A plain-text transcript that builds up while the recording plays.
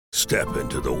Step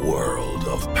into the world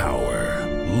of power,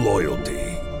 loyalty,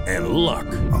 and luck.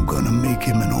 I'm gonna make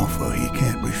him an offer he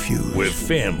can't refuse. With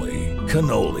family,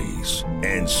 cannolis,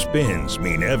 and spins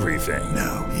mean everything.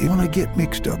 Now, you wanna get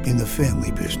mixed up in the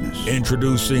family business.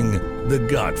 Introducing The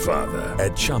Godfather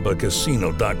at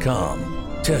ChumbaCasino.com.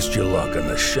 Test your luck in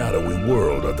the shadowy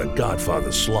world of The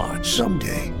Godfather slot.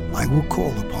 Someday, I will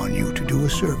call upon you to do a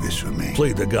service for me.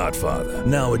 Play The Godfather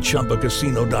now at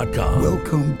ChumbaCasino.com.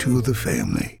 Welcome to the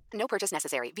family. No purchase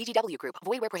necessary. VGW Group.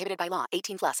 Void where prohibited by law.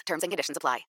 18 plus. Terms and conditions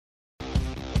apply.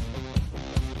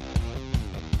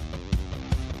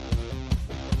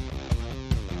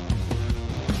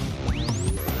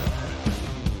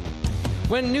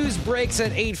 When news breaks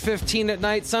at 8:15 at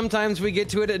night, sometimes we get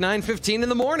to it at 9:15 in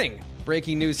the morning.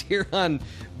 Breaking news here on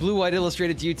Blue White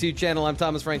Illustrated's YouTube channel. I'm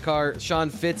Thomas Frank Carr. Sean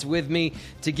Fitz with me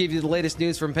to give you the latest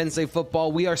news from Penn State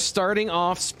football. We are starting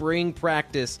off spring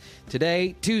practice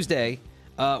today, Tuesday,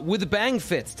 with a bang.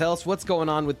 Fitz, tell us what's going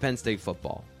on with Penn State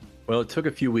football. Well, it took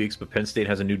a few weeks, but Penn State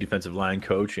has a new defensive line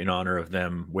coach. In honor of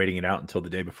them waiting it out until the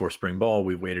day before spring ball,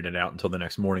 we waited it out until the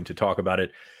next morning to talk about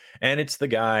it. And it's the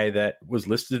guy that was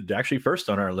listed actually first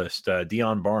on our list,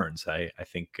 Deion Barnes. I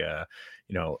think,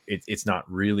 it's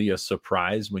not really a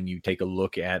surprise when you take a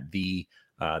look at the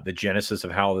genesis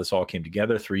of how this all came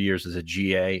together. 3 years as a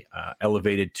GA,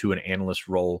 elevated to an analyst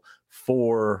role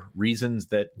for reasons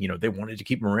that, they wanted to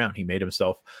keep him around. He made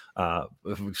himself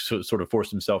sort of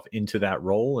forced himself into that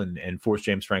role and forced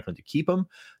James Franklin to keep him.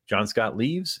 John Scott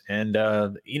leaves. And,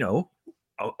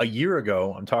 a year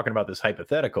ago, I'm talking about this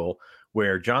hypothetical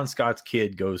where John Scott's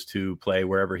kid goes to play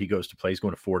wherever he goes to play. He's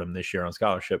going to Fordham this year on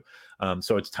scholarship.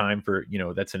 So it's time for,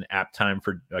 that's an apt time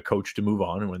for a coach to move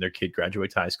on and when their kid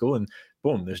graduates high school, and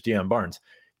boom, there's Deion Barnes.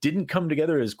 Didn't come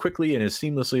together as quickly and as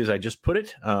seamlessly as I just put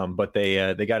it, but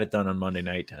they got it done on Monday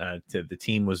night. The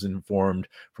team was informed.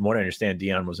 From what I understand,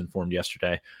 Deion was informed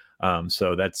yesterday.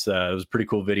 So that's it was a pretty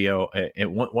cool video.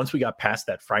 And once we got past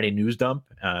that Friday news dump,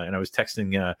 and I was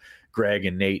texting Greg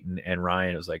and Nate and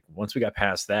Ryan, it was like once we got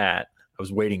past that, I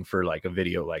was waiting for like a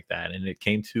video like that, and it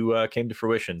came to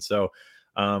fruition. So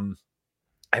I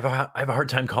have a hard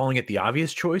time calling it the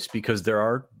obvious choice because there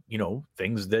are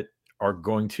things that are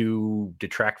going to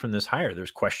detract from this hire.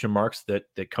 There's question marks that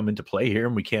come into play here,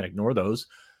 and we can't ignore those.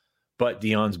 But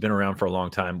Deion's been around for a long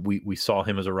time. We saw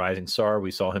him as a rising star.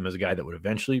 We saw him as a guy that would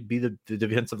eventually be the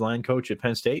defensive line coach at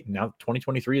Penn State. And now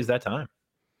 2023 is that time.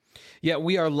 Yeah,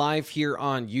 we are live here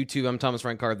on YouTube. I'm Thomas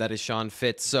Frank Carr. That is Sean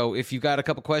Fitz. So if you've got a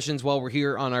couple questions while we're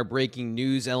here on our breaking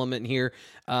news element here,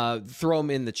 throw them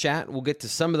in the chat. We'll get to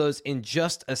some of those in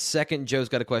just a second. Joe's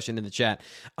got a question in the chat.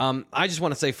 I just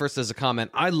want to say first as a comment,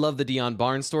 I love the Deion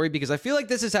Barnes story because I feel like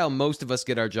this is how most of us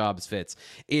get our jobs, Fitz.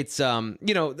 It's,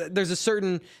 there's a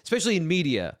certain, especially in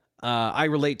media, I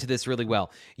relate to this really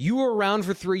well. You were around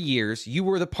for 3 years. You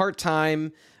were the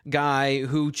part-time guy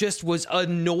who just was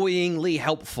annoyingly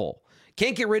helpful.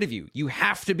 Can't get rid of you. You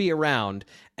have to be around.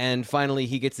 And finally,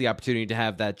 he gets the opportunity to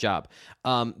have that job.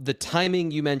 The timing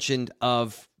you mentioned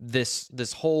of this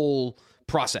whole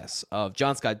process of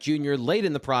John Scott Jr. late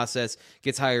in the process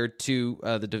gets hired to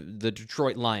the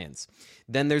Detroit Lions.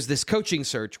 Then there's this coaching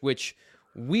search, which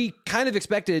we kind of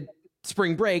expected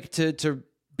spring break to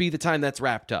be the time that's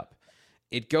wrapped up.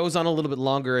 It goes on a little bit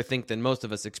longer, I think, than most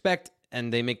of us expect,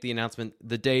 and they make the announcement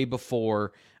the day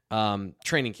before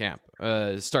training camp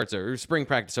starts or spring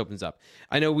practice opens up.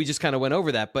 I know we just kind of went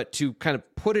over that, but to kind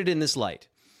of put it in this light,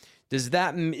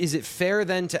 is it fair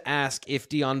then to ask if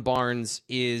Deion Barnes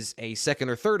is a second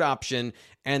or third option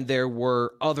and there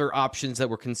were other options that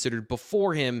were considered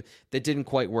before him that didn't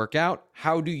quite work out?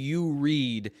 How do you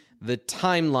read the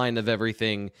timeline of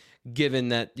everything, given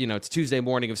that, it's Tuesday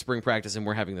morning of spring practice and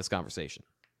we're having this conversation?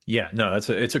 Yeah, no,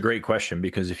 it's a great question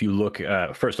because if you look,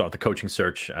 first off, the coaching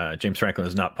search, James Franklin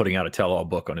is not putting out a tell-all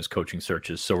book on his coaching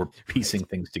searches, so we're piecing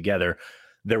things together.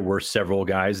 There were several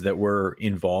guys that were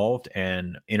involved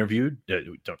and interviewed.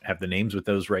 We don't have the names with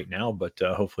those right now, but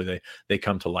hopefully they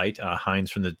come to light.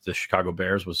 Hines from the Chicago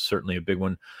Bears was certainly a big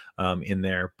one in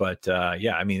there. But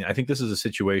I think this is a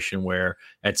situation where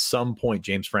at some point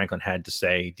James Franklin had to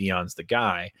say Deion's the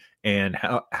guy, and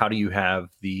how do you have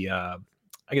the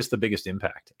the biggest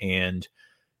impact? And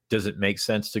does it make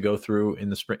sense to go through in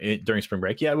the spring during spring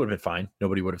break? Yeah, it would have been fine.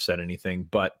 Nobody would have said anything.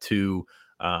 But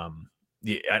I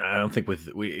don't think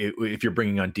if you're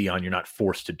bringing on Deion, you're not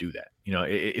forced to do that.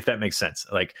 If that makes sense.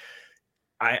 Like,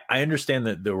 I understand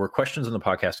that there were questions on the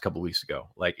podcast a couple of weeks ago.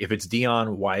 Like, if it's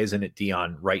Deion, why isn't it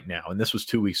Deion right now? And this was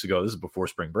 2 weeks ago. This is before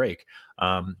spring break.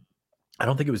 I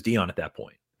don't think it was Deion at that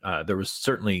point. There was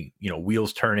certainly,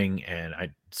 wheels turning, and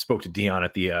spoke to Deion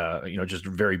at the, just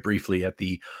very briefly at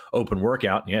the open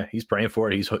workout. Yeah, he's praying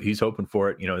for it. He's hoping for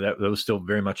it. That was still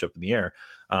very much up in the air.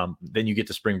 Then you get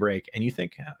to spring break and you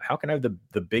think, how can I have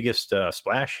the biggest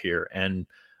splash here? And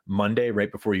Monday,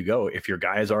 right before you go, if your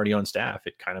guy is already on staff,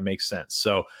 it kind of makes sense.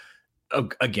 So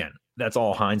again, that's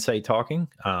all hindsight talking.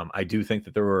 I do think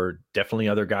that there were definitely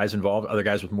other guys involved, other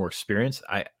guys with more experience.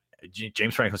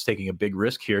 James Franklin's taking a big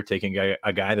risk here, taking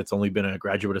a guy that's only been a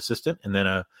graduate assistant and then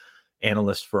a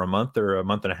analyst for a month or a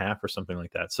month and a half or something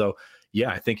like that. So yeah,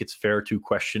 I think it's fair to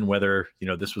question whether,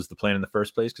 this was the plan in the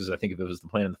first place, because I think if it was the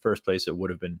plan in the first place, it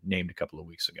would have been named a couple of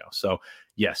weeks ago. So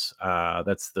yes,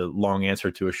 that's the long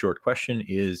answer to a short question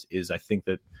is I think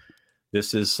that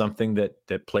this is something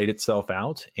that played itself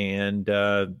out and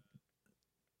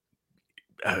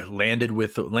landed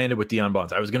with Deion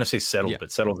Barnes. I was going to say settled,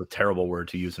 but settled is a terrible word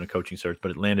to use in a coaching search, but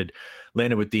it landed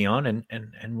with Deion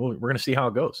and we're going to see how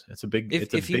it goes. It's a big,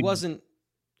 if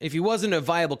he wasn't a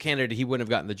viable candidate, he wouldn't have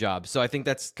gotten the job. So I think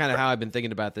that's kind of how I've been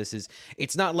thinking about this is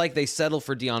it's not like they settled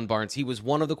for Deion Barnes. He was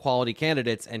one of the quality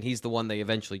candidates and he's the one they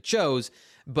eventually chose,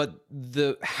 but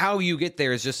how you get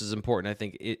there is just as important. I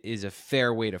think it is a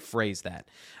fair way to phrase that.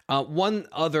 One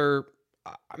other,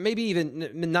 maybe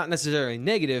even not necessarily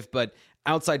negative, but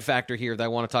outside factor here that I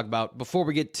want to talk about before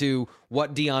we get to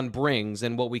what Deion brings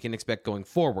and what we can expect going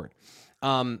forward.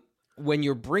 When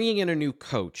you're bringing in a new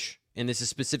coach, and this is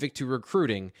specific to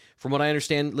recruiting, from what I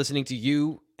understand, listening to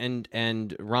you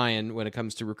and Ryan, when it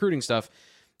comes to recruiting stuff,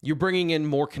 you're bringing in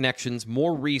more connections,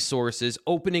 more resources,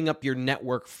 opening up your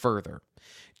network further.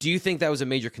 Do you think that was a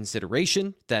major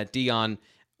consideration that Deion,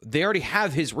 they already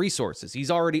have his resources.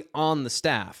 He's already on the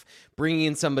staff. Bringing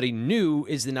in somebody new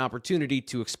is an opportunity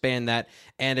to expand that.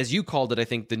 And as you called it, I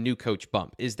think the new coach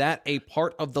bump. Is that a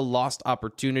part of the lost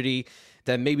opportunity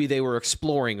that maybe they were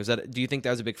exploring? Do you think that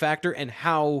was a big factor? And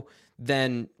how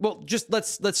then, well, just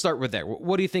let's start with there.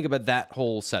 What do you think about that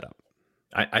whole setup?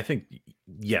 I think,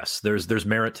 yes, there's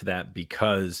merit to that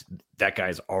because that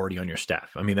guy's already on your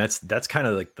staff. I mean, that's kind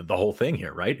of like the whole thing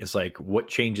here, right? It's like what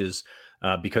changes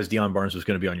because Deion Barnes was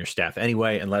going to be on your staff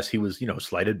anyway, unless he was,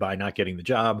 slighted by not getting the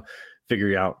job,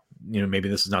 figuring out, maybe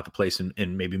this is not the place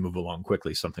and maybe move along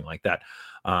quickly, something like that.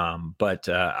 But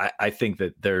I think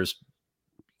that there's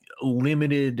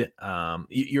limited,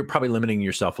 you're probably limiting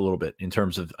yourself a little bit in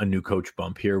terms of a new coach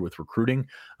bump here with recruiting.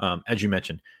 As you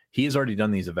mentioned, he has already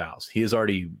done these evals. He has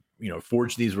already,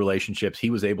 forged these relationships.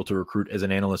 He was able to recruit as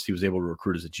an analyst. He was able to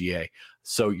recruit as a GA.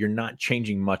 So you're not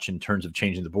changing much in terms of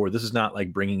changing the board. This is not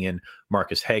like bringing in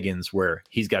Marcus Higgins where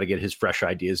he's got to get his fresh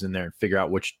ideas in there and figure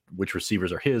out which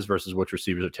receivers are his versus which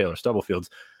receivers are Taylor Stubblefield's.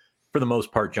 For the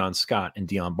most part, John Scott and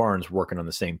Deion Barnes working on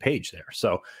the same page there.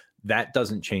 So that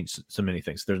doesn't change so many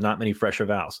things. There's not many fresh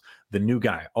evals. The new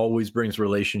guy always brings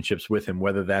relationships with him,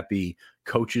 whether that be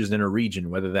coaches in a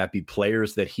region, whether that be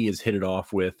players that he has hit it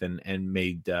off with and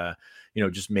made,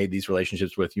 just made these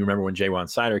relationships with. You remember when Jaywan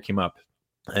Sider came up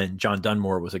and John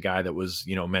Dunmore was a guy that was,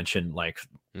 mentioned like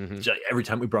every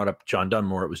time we brought up John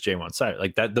Dunmore, it was Jaywan Sider.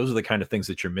 Like that, those are the kind of things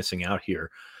that you're missing out here.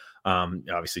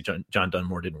 Obviously John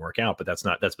Dunmore didn't work out, but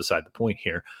that's beside the point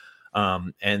here.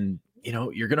 And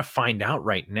you're going to find out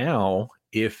right now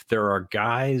if there are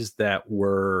guys that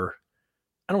were,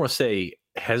 I don't want to say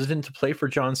hesitant to play for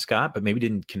John Scott, but maybe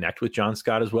didn't connect with John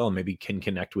Scott as well, and maybe can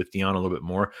connect with Deion a little bit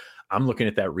more. I'm looking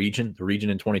at that region. The region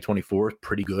in 2024 is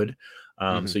pretty good.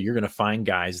 So you're going to find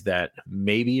guys that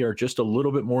maybe are just a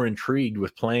little bit more intrigued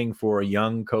with playing for a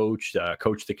young coach,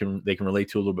 coach that they can relate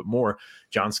to a little bit more.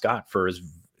 John Scott, for his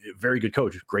very good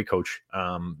coach, great coach,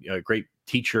 great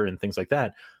teacher and things like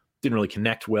that, didn't really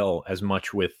connect well as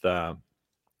much with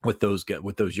those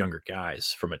younger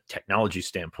guys from a technology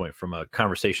standpoint, from a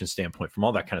conversation standpoint, from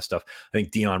all that kind of stuff. I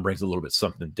think Deion brings a little bit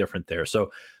something different there.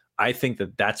 So I think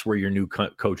that's where your new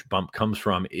coach bump comes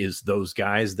from, is those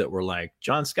guys that were like,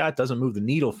 John Scott doesn't move the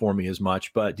needle for me as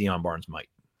much, but Deion Barnes might.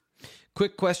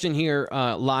 Quick question here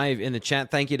live in the chat.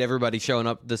 Thank you to everybody showing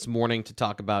up this morning to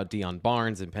talk about Deion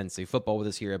Barnes and Penn State football with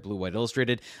us here at Blue White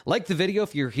Illustrated. Like the video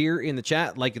if you're here in the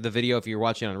chat. Like the video if you're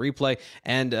watching on replay.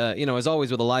 And, as always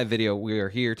with a live video, we are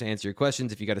here to answer your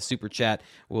questions. If you got a super chat,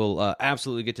 we'll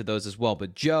absolutely get to those as well.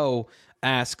 But Joe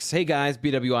asks, hey guys,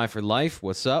 BWI for life.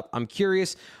 What's up? I'm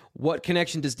curious, what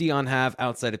connection does Deion have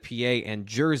outside of PA and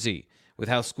Jersey with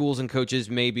how schools and coaches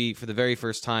may be for the very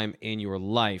first time in your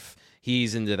life?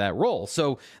 He's into that role.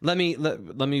 So let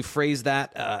me phrase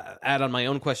that, add on my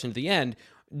own question at the end.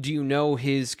 Do you know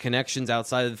his connections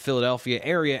outside of the Philadelphia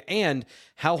area, and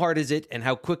how hard is it and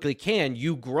how quickly can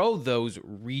you grow those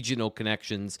regional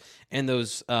connections and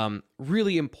those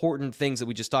really important things that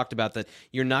we just talked about that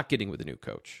you're not getting with a new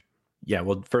coach? Yeah,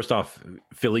 well, first off,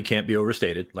 Philly can't be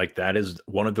overstated. Like that is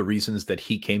one of the reasons that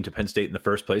he came to Penn State in the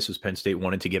first place was Penn State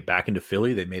wanted to get back into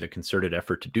Philly. They made a concerted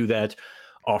effort to do that,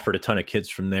 offered a ton of kids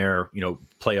from there,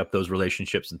 play up those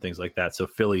relationships and things like that. So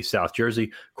Philly, South Jersey,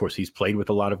 of course, he's played with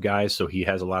a lot of guys, so he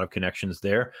has a lot of connections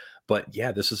there. But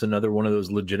yeah, this is another one of those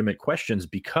legitimate questions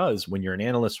because when you're an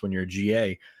analyst, when you're a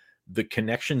GA, the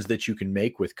connections that you can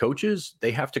make with coaches,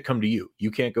 they have to come to you. You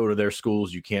can't go to their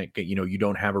schools. You can't get, you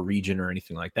don't have a region or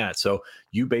anything like that. So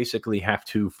you basically have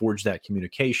to forge that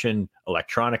communication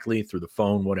electronically through the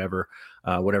phone, whatever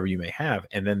you may have.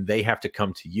 And then they have to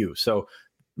come to you. So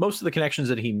most of the connections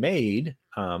that he made,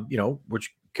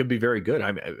 which could be very good.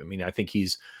 I mean, I think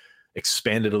he's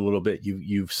expanded a little bit.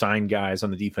 You've signed guys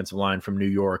on the defensive line from New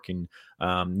York and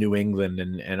New England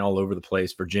and all over the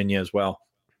place, Virginia as well.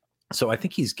 So I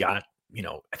think he's got,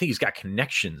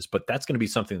 connections, but that's going to be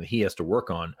something that he has to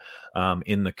work on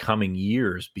in the coming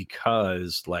years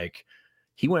because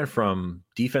he went from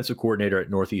defensive coordinator at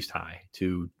Northeast High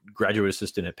to graduate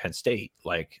assistant at Penn State.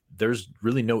 There's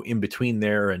really no in between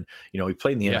there. And, he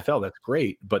played in the NFL. That's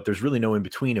great, but there's really no in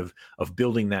between of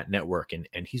building that network.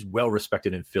 And he's well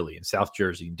respected in Philly and South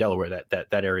Jersey and Delaware,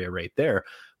 that area right there.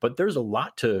 But there's a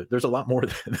lot more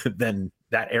than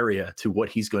that area to what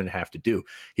he's going to have to do.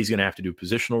 He's going to have to do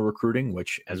positional recruiting,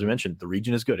 which, as I mentioned, the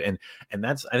region is good. And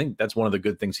I think that's one of the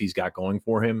good things he's got going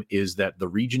for him is that the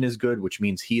region is good, which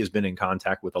means he has been in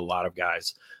contact with a lot of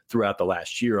guys throughout the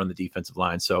last year on the defensive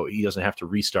line. So he doesn't have to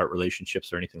restart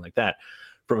relationships or anything like that.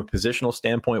 From a positional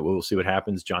standpoint, we'll see what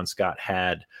happens. John Scott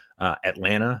had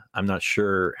Atlanta. I'm not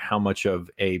sure how much of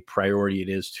a priority it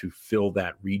is to fill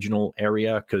that regional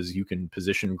area because you can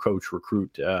position, coach,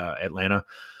 recruit Atlanta.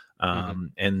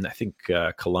 And I think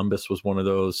Columbus was one of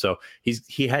those. So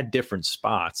he had different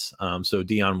spots. So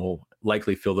Deion will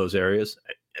likely fill those areas.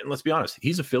 And let's be honest,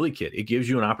 he's a Philly kid. It gives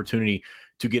you an opportunity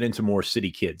to get into more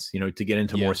city kids, to get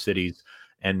into more cities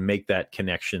and make that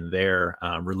connection there,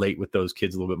 relate with those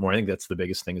kids a little bit more. I think that's the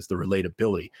biggest thing is the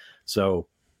relatability. So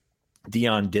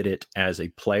Deion did it as a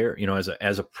player,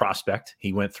 as a prospect.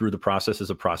 He went through the process as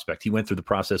a prospect. He went through the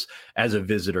process as a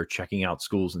visitor, checking out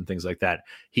schools and things like that.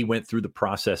 He went through the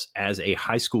process as a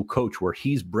high school coach where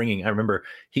he's bringing, I remember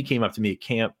he came up to me at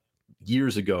camp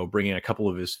years ago, bringing a couple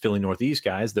of his Philly Northeast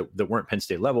guys that weren't Penn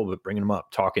State level, but bringing them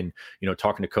up, talking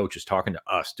to coaches, talking to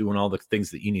us, doing all the things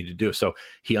that you need to do. So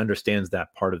he understands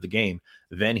that part of the game.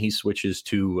 Then he switches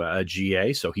to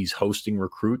GA. So he's hosting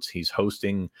recruits. He's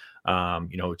hosting,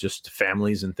 just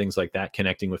families and things like that,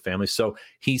 connecting with families. So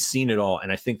he's seen it all.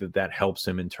 And I think that helps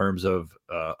him in terms of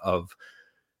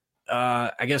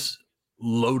I guess,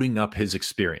 loading up his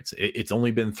experience. It's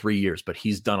only been 3 years, but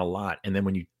he's done a lot. And then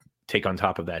when you take on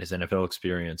top of that his NFL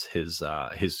experience, his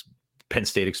Penn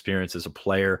State experience as a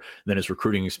player, then his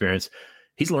recruiting experience,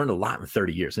 he's learned a lot in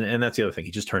 30 years. And that's the other thing.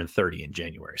 He just turned 30 in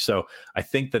January. So I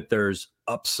think that there's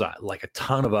upside, like a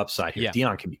ton of upside here. Yeah.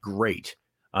 Deion can be great,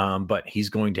 but he's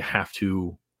going to have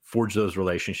to forge those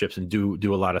relationships and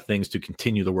do a lot of things to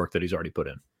continue the work that he's already put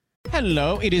in.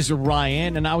 Hello, it is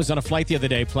Ryan, and I was on a flight the other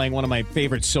day playing one of my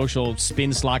favorite social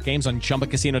spin slot games on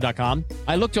ChumbaCasino.com.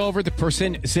 I looked over at the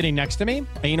person sitting next to me,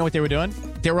 and you know what they were doing?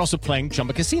 They were also playing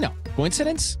Chumba Casino.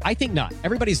 Coincidence? I think not.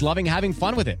 Everybody's loving having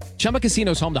fun with it. Chumba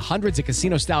Casino is home to hundreds of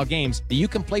casino-style games that you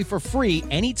can play for free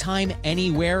anytime,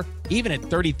 anywhere, even at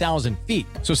 30,000 feet.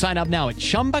 So sign up now at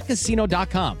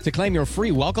ChumbaCasino.com to claim your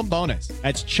free welcome bonus.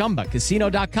 That's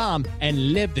ChumbaCasino.com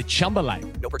and live the Chumba life.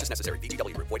 No purchase necessary.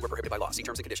 VGW. Void where prohibited by law. See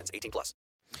terms and conditions. 18+.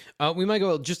 We might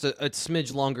go just a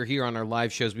smidge longer here on our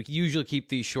live shows. We usually keep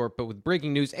these short, but with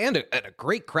breaking news and a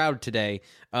great crowd today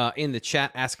in the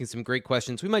chat asking some great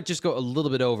questions, we might just go a little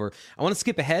bit over. I want to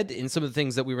skip ahead in some of the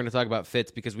things that we were going to talk about,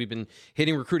 Fitz, because we've been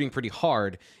hitting recruiting pretty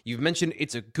hard. You've mentioned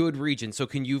it's a good region. So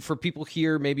can you, for people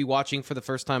here maybe watching for the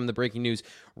first time in the breaking news,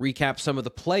 recap some of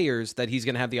the players that he's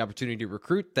going to have the opportunity to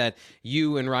recruit that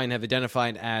you and Ryan have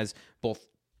identified as both,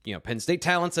 Penn State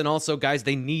talents and also guys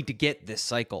they need to get this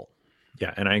cycle?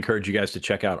 Yeah, and I encourage you guys to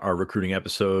check out our recruiting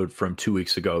episode from 2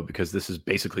 weeks ago because this is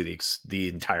basically the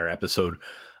entire episode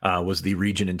was the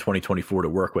region in 2024 to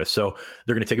work with. So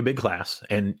they're going to take a big class,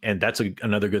 and that's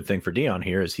another good thing for Deion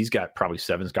here is he's got probably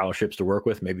 7 scholarships to work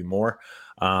with, maybe more,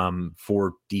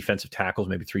 4 defensive tackles,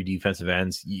 maybe 3 defensive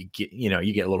ends. You get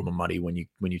a little bit muddy when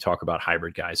you talk about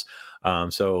hybrid guys.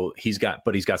 So he's got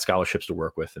scholarships to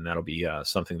work with, and that'll be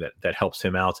something that helps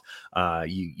him out.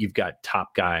 You've got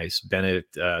top guys, Bennett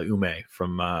Ume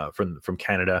from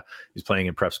Canada, who's playing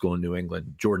in prep school in New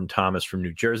England. Jordan Thomas from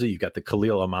New Jersey. You've got the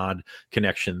Khalil Ahmad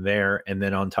connection there, and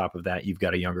then on top of that, you've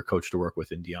got a younger coach to work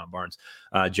with in Deion Barnes.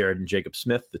 Jared and Jacob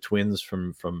Smith, the twins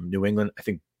from New England. I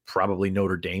think probably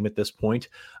Notre Dame at this point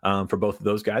for both of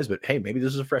those guys. But hey, maybe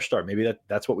this is a fresh start. Maybe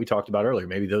that's what we talked about earlier.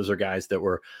 Maybe those are guys that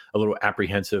were a little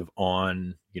apprehensive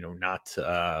on, not,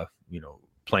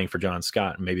 playing for John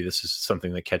Scott. And maybe this is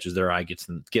something that catches their eye, gets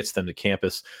them to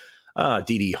campus.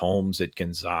 D.D. Holmes at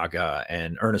Gonzaga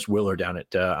and Ernest Willer down at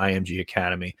IMG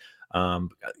Academy.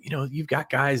 You've got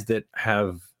guys that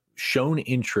have shown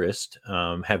interest,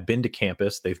 have been to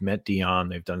campus, they've met Deion,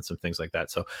 they've done some things like that.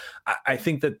 So I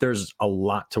think that there's a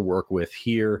lot to work with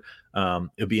here.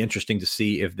 It'll be interesting to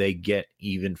see if they get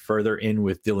even further in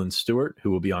with Dylan Stewart, who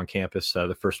will be on campus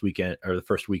the first week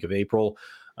of April.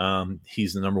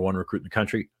 He's the number one recruit in the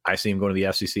country. I see him going to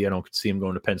the SEC. I don't see him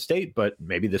going to Penn State, but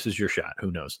maybe this is your shot.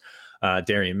 Who knows?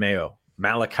 Darian Mayo,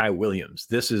 Malachi Williams.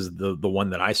 This is the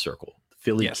one that I circle,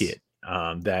 Philly kid.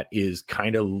 That is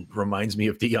kind of reminds me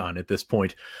of Deion at this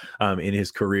point in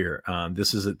his career.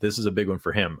 This is a big one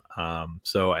for him.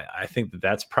 So I think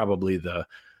that's probably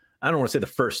I don't want to say the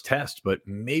first test, but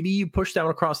maybe you push that one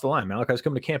across the line. Malachi's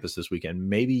coming to campus this weekend.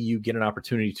 Maybe you get an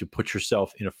opportunity to put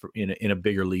yourself in a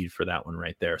bigger lead for that one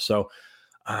right there. So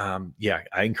I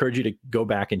encourage you to go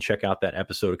back and check out that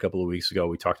episode a couple of weeks ago.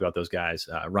 We talked about those guys.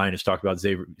 Ryan has talked about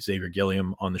Xavier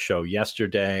Gilliam on the show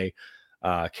yesterday.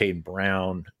 Caden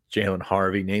Brown, Jalen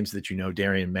Harvey, names that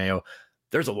Darian Mayo.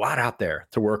 There's a lot out there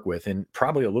to work with, and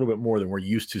probably a little bit more than we're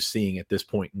used to seeing at this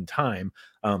point in time,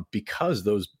 because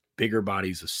those bigger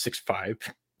bodies of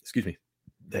 6'5", excuse me,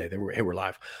 we're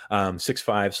live,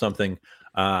 6'5", something,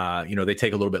 they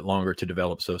take a little bit longer to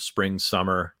develop. So spring,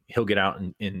 summer, he'll get out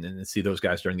and see those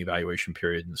guys during the evaluation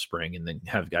period in the spring, and then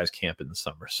have guys camp in the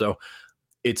summer. So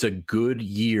it's a good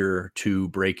year to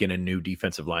break in a new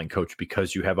defensive line coach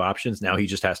because you have options. Now he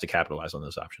just has to capitalize on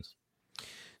those options.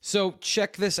 So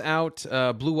check this out,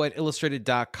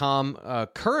 bluewhiteillustrated.com.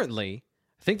 Currently,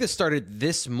 I think this started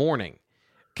this morning,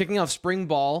 kicking off spring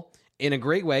ball in a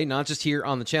great way, not just here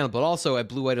on the channel, but also at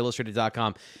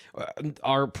bluewhiteillustrated.com.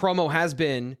 Our promo has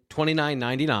been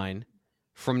 $29.99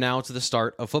 from now to the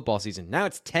start of football season. Now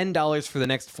it's $10 for the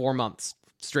next 4 months,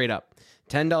 straight up.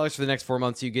 $10 for the next 4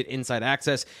 months. You get inside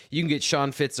access. You can get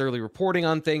Sean Fitt's early reporting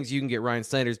on things. You can get Ryan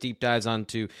Snyder's deep dives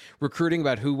onto recruiting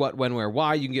about who, what, when, where,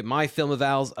 why. You can get my film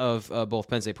evals of both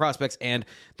Penn State prospects and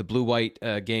the blue-white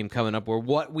game coming up, where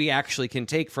what we actually can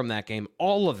take from that game,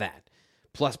 all of that,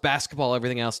 plus basketball,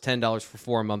 everything else, $10 for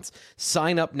 4 months.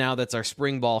 Sign up now. That's our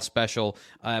spring ball special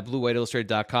at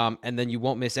bluewhiteillustrated.com, and then you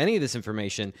won't miss any of this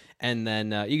information, and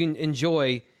then you can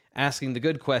enjoy asking the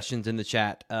good questions in the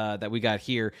chat that we got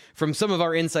here from some of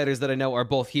our insiders that I know are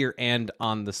both here and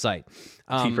on the site.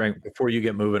 Frank, before you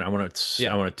get moving, I want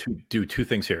to do two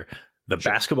things here. The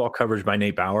basketball coverage by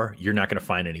Nate Bauer, you're not going to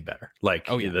find any better.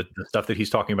 The stuff that he's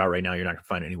talking about right now, you're not going to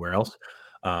find anywhere else.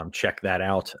 Check that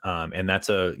out. And that's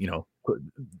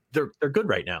they're good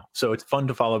right now. So it's fun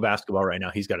to follow basketball right now.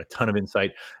 He's got a ton of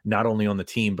insight, not only on the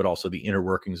team, but also the inner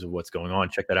workings of what's going on.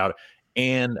 Check that out.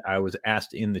 And I was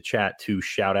asked in the chat to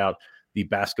shout out the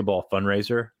basketball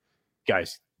fundraiser.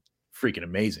 Guys, freaking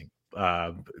amazing.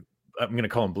 I'm going to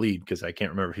call him Bleed because I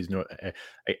can't remember if he's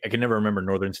I can never remember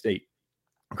Northern State,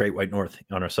 Great White North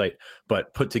on our site,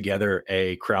 but put together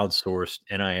a crowdsourced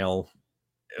NIL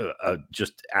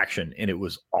just action, and it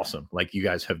was awesome. Like, you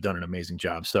guys have done an amazing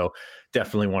job. So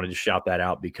definitely wanted to shout that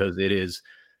out because it is,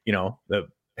 the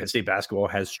Penn State basketball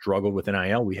has struggled with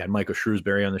NIL. We had Michael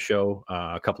Shrewsbury on the show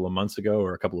a couple of months ago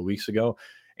or a couple of weeks ago,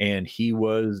 and he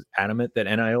was adamant that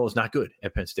NIL is not good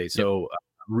at Penn State. So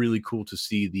really cool to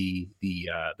see the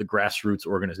grassroots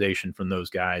organization from those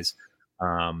guys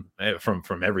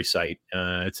from every site.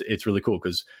 It's really cool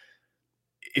because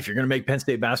if you're going to make Penn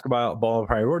State basketball a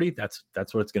priority, that's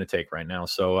what it's going to take right now.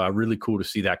 So really cool to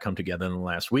see that come together in the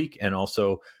last week, and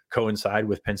also coincide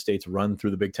with Penn State's run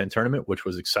through the Big Ten tournament, which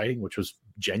was exciting, which was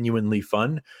genuinely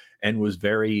fun, and was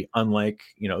very unlike,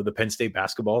 the Penn State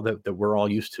basketball that we're all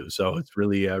used to. So it's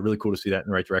really cool to see that in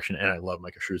the right direction. And I love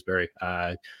Micah Shrewsbury.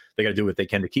 They got to do what they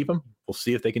can to keep him. We'll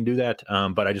see if they can do that.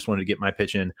 But I just wanted to get my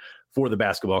pitch in for the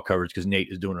basketball coverage because Nate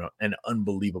is doing an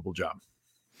unbelievable job.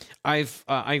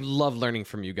 I love learning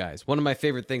from you guys. One of my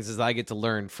favorite things is I get to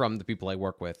learn from the people I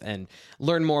work with and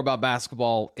learn more about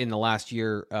basketball in the last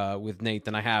year with Nate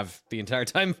than I have the entire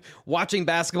time watching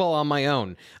basketball on my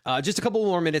own. Just a couple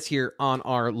more minutes here on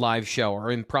our live show,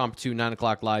 our impromptu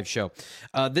 9:00 live show.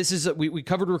 This is we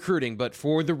covered recruiting, but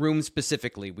for the room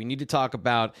specifically, we need to talk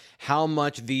about how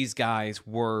much these guys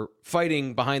were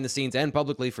fighting behind the scenes and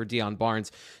publicly for Deion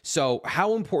Barnes. So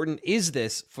how important is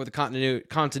this for the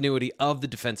continuity of the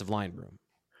defensive line room?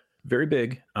 Very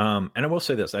big. And I will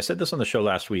say this. I said this on the show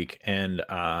last week, and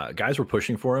guys were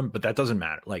pushing for him, but that doesn't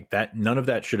matter. Like that, none of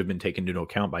that should have been taken into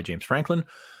account by James Franklin.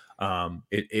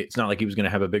 It's not like he was going to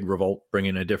have a big revolt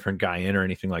bringing a different guy in or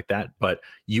anything like that, but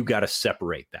you got to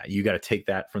separate that. You got to take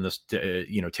that from this,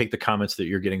 take the comments that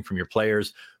you're getting from your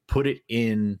players, put it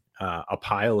in a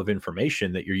pile of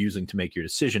information that you're using to make your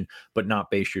decision, but not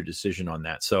base your decision on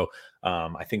that. So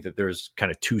I think that there's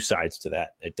kind of two sides to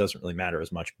that. It doesn't really matter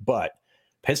as much, but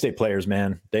Penn State players,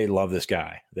 man, they love this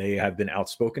guy. They have been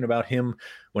outspoken about him.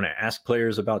 When I ask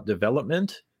players about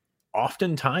development,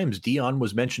 oftentimes Deion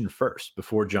was mentioned first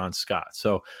before John Scott.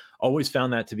 So always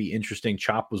found that to be interesting.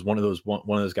 Chop was one of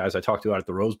those guys I talked to out at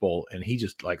the Rose Bowl, and he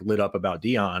just like lit up about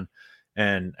Deion.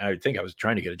 And I think I was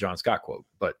trying to get a John Scott quote,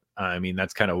 but I mean,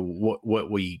 that's kind of what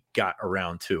we got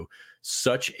around to.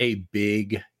 Such a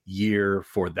big year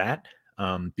for that.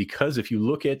 Because if you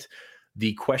look at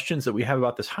the questions that we have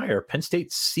about this hire, Penn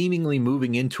State seemingly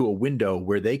moving into a window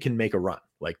where they can make a run.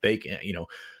 Like they can,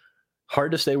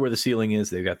 hard to say where the ceiling is.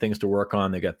 They've got things to work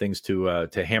on. They got things to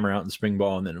hammer out in spring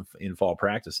ball and then in fall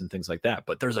practice and things like that.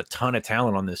 But there's a ton of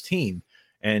talent on this team,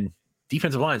 and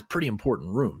defensive line is a pretty important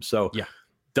room. So yeah,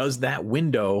 does that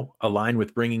window align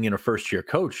with bringing in a first-year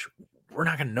coach? We're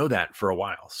not going to know that for a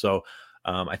while. So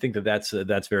I think that's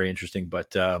very interesting.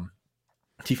 But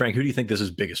T. Frank, who do you think this is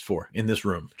biggest for in this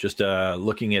room? Just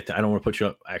looking at, I don't want to put you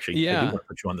up. Actually, I do want to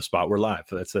put you on the spot. We're live.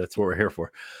 That's what we're here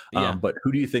for. But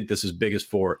who do you think this is biggest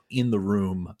for in the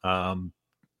room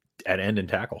at end and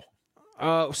tackle?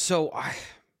 So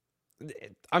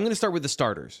I'm going to start with the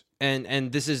starters,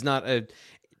 and this is not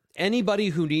anybody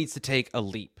who needs to take a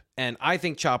leap. And I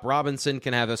think Chop Robinson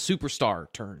can have a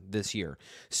superstar turn this year.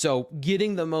 So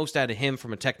getting the most out of him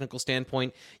from a technical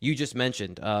standpoint, you just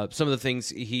mentioned some of the things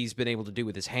he's been able to do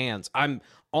with his hands. I'm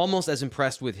almost as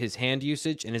impressed with his hand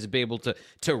usage and his ability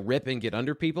to rip and get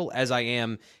under people as I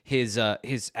am his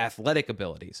athletic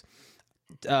abilities.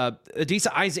 Adisa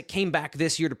Isaac came back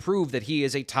this year to prove that he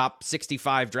is a top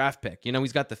 65 draft pick.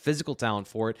 He's got the physical talent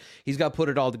for it. He's got to put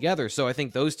it all together. So I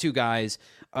think those two guys,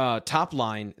 top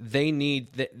line, they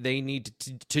need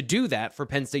to do that for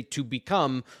Penn State to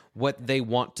become what they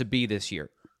want to be this year.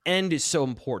 End is so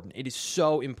important. It is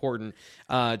so important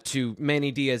to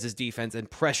Manny Diaz's defense and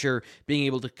pressure, being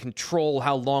able to control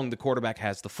how long the quarterback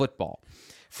has the football.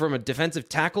 From a defensive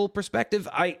tackle perspective,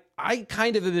 I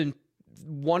kind of have been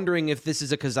wondering if this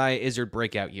is a Keziah Izzard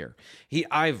breakout year.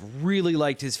 I've really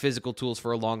liked his physical tools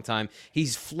for a long time.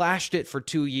 He's flashed it for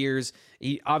 2 years.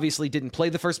 He obviously didn't play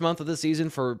the first month of the season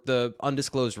for the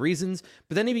undisclosed reasons,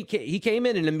 but then he came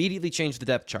in and immediately changed the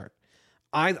depth chart.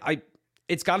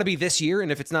 It's got to be this year, and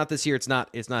if it's not this year, it's not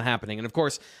happening. And of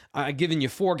course, I've given you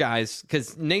 4 guys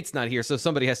because Nate's not here, so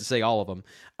somebody has to say all of them.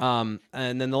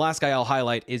 And then the last guy I'll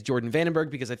highlight is Jordan Vandenberg,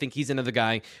 because I think he's another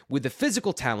guy with the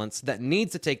physical talents that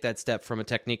needs to take that step from a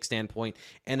technique standpoint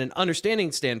and an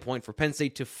understanding standpoint for Penn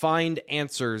State to find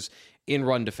answers in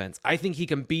run defense. I think he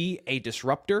can be a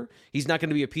disruptor. He's not going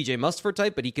to be a PJ Mustard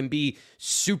type, but he can be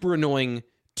super annoying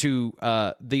to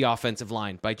the offensive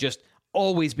line by just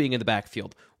always being in the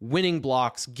backfield, winning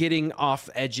blocks, getting off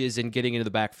edges, and getting into the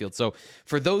backfield. So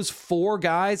for those 4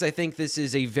 guys, I think this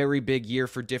is a very big year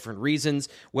for different reasons,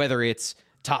 whether it's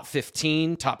top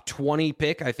 15, top 20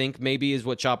 pick, I think maybe is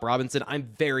what Chop Robinson. I'm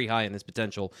very high in his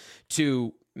potential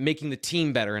to making the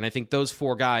team better. And I think those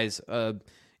 4 guys,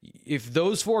 if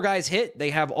those 4 guys hit, they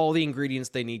have all the ingredients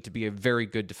they need to be a very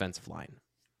good defensive line.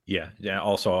 Yeah.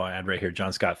 Also, I'll add right here,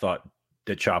 John Scott thought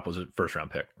that Chop was a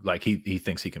first-round pick. Like he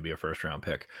thinks he can be a first-round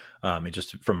pick.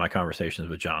 Just from my conversations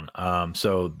with John.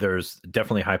 So there's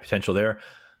definitely high potential there.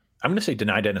 I'm going to say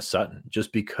deny Dennis Sutton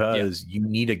just because you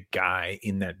need a guy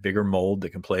in that bigger mold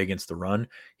that can play against the run.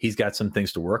 He's got some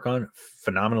things to work on.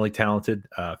 Phenomenally talented,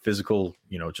 physical,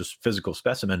 just physical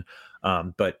specimen.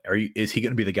 But is he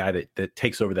going to be the guy that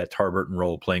takes over that Tar Burton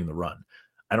role playing the run?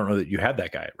 I don't know that you have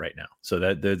that guy right now. So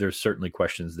that there's certainly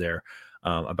questions there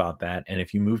about that. And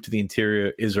if you move to the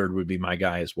interior, Izzard would be my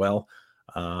guy as well.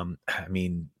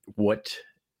 What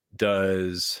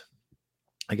does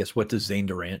Zane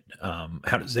Durant,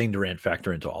 how does Zane Durant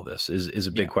factor into all this is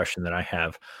a big question that I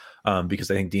have, because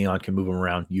I think Deion can move him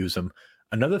around, use him.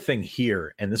 Another thing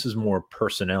here, and this is more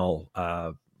personnel,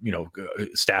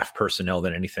 staff personnel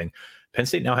than anything. Penn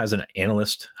State now has an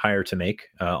analyst hire to make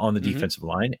on the defensive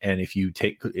line. And if you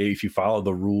follow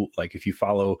the rule, like if you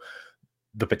follow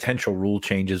the potential rule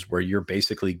changes where you're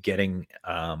basically getting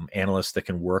analysts that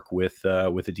can work with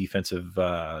a defensive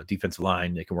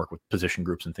line, they can work with position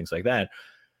groups and things like that.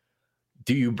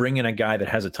 do you bring in a guy that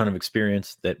has a ton of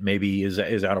experience that maybe is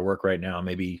out of work right now?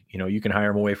 Maybe, you can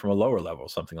hire him away from a lower level,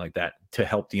 something like that, to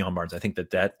help Deion Barnes. I think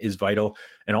that is vital.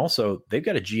 And also, they've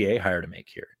got a GA hire to make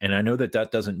here. And I know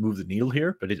that doesn't move the needle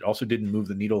here, but it also didn't move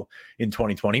the needle in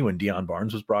 2020 when Deion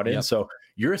Barnes was brought in. Yep. So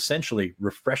you're essentially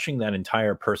refreshing that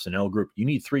entire personnel group. You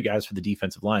need 3 guys for the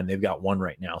defensive line. They've got 1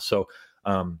 right now. So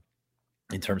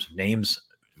in terms of names,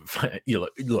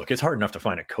 look, it's hard enough to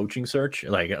find a coaching search,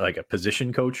 like a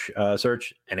position coach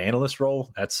search, an analyst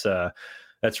role. That's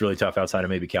really tough outside of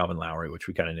maybe Calvin Lowry, which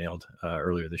we kind of nailed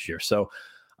earlier this year. So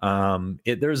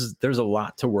there's a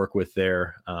lot to work with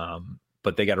there,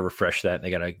 but they got to refresh that. They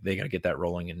got to get that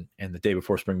rolling. And the day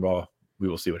before spring ball, we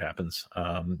will see what happens.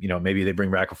 Maybe they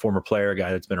bring back a former player, a guy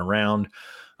that's been around.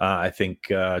 I think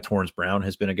Torrance Brown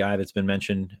has been a guy that's been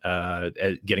mentioned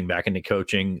getting back into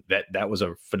coaching. That was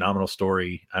a phenomenal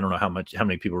story. I don't know how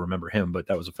many people remember him, but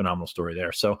that was a phenomenal story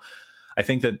there. So I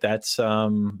think that's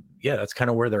kind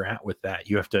of where they're at with that.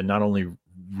 You have to not only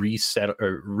reset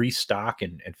or restock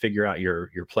and figure out your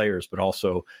players, but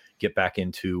also get back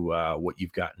into what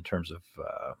you've got in terms of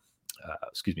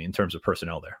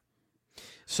personnel there.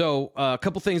 So a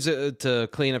couple things to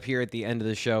clean up here at the end of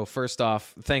the show. First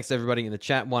off, thanks to everybody in the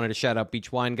chat. Wanted to shout out Beach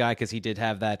Wine Guy because he did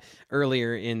have that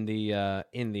earlier in the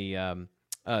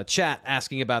chat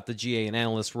asking about the GA and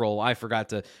analyst role. I forgot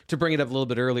to bring it up a little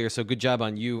bit earlier, so good job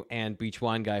on you and Beach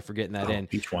Wine Guy for getting that in.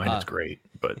 Beach Wine is great,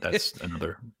 but that's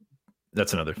another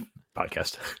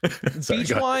podcast. Sorry,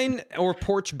 Beach Wine or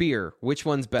Porch Beer, which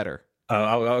one's better?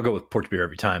 I'll go with Porch Beer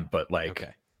every time, but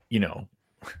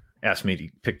ask me to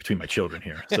pick between my children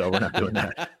here, so we're not doing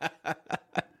that.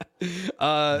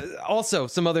 Also,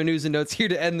 some other news and notes here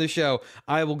to end the show.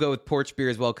 I will go with Porch Beer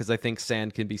as well because I think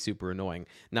sand can be super annoying.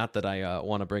 Not that I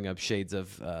want to bring up shades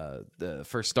of the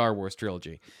first Star Wars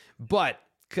trilogy, but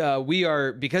we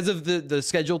are, because of the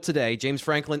schedule today, James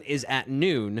Franklin is at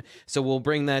noon, so we'll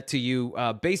bring that to you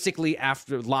basically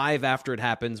after it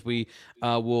happens. We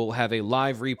will have a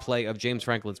live replay of James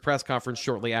Franklin's press conference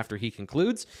shortly after he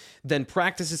concludes. Then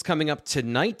practice is coming up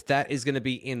tonight. That is going to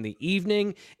be in the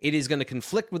evening. It is going to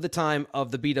conflict with the time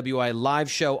of the BWI live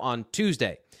show on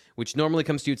Tuesday, which normally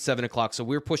comes to you at 7 o'clock. So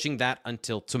we're pushing that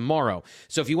until tomorrow.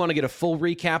 So if you want to get a full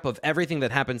recap of everything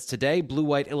that happens today,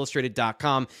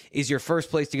 BlueWhiteIllustrated.com is your first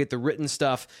place to get the written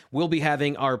stuff. We'll be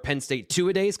having our Penn State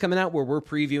two-a-days coming out where we're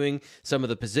previewing some of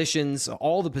the positions,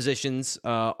 all the positions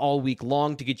all week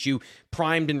long to get you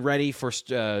primed and ready for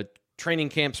training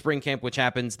camp, spring camp, which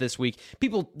happens this week.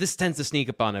 This tends to sneak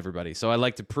up on everybody, so I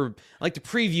like to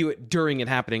preview it during it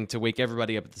happening to wake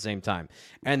everybody up at the same time.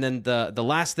 And then the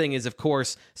last thing is, of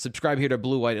course, subscribe here to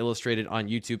Blue White Illustrated on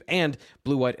YouTube and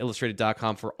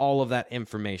BlueWhiteIllustrated.com for all of that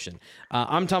information.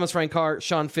 I'm Thomas Frank Carr.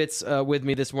 Sean Fitz with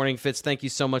me this morning. Fitz, thank you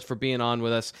so much for being on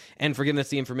with us and for giving us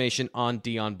the information on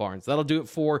Deion Barnes. That'll do it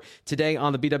for today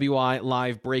on the BWI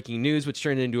Live Breaking News, which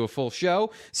turned into a full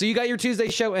show. So you got your Tuesday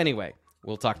show anyway.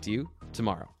 We'll talk to you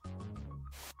tomorrow.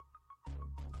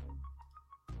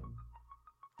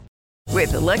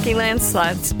 With the Lucky Land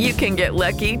Slots, you can get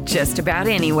lucky just about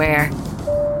anywhere.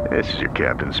 This is your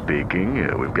captain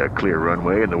speaking. We've got clear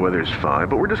runway and the weather's fine,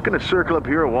 but we're just going to circle up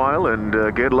here a while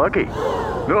and get lucky.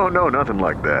 No, nothing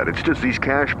like that. It's just these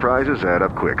cash prizes add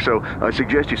up quick. So I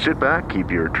suggest you sit back, keep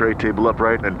your tray table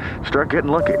upright, and start getting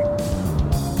lucky.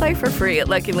 Play for free at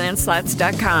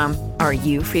LuckyLandSlots.com. Are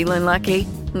you feeling lucky?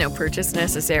 No purchase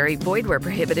necessary. Void where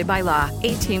prohibited by law.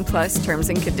 18+ terms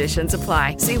and conditions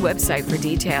apply. See website for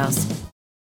details.